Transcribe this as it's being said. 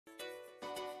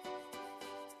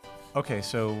Okay,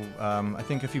 so I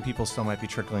think a few people still might be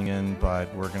trickling in,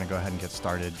 but we're going to go ahead and get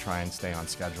started, try and stay on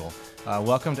schedule.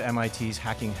 Welcome to MIT's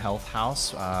Hacking Health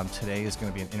House. Today is going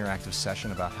to be an interactive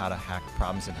session about how to hack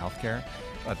problems in healthcare.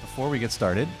 But before we get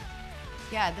started...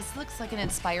 Yeah, this looks like an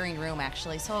inspiring room,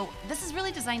 actually. So this is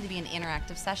really designed to be an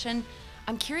interactive session.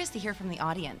 I'm curious to hear from the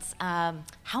audience.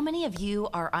 How many of you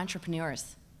are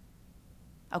entrepreneurs?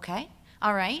 Okay,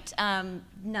 all right,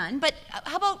 none. But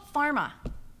how about pharma?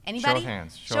 Anybody? Show of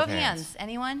hands. Show of hands.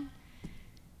 Anyone?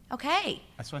 Okay.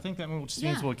 So I think that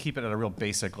means we'll keep it at a real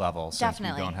basic level since we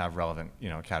don't have relevant,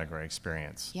 category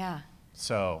experience. Yeah.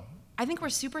 So I think we're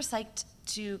super psyched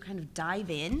to kind of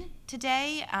dive in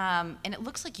today, and it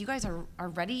looks like you guys are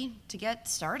ready to get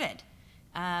started.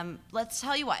 Let's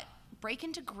tell you what, break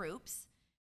into groups.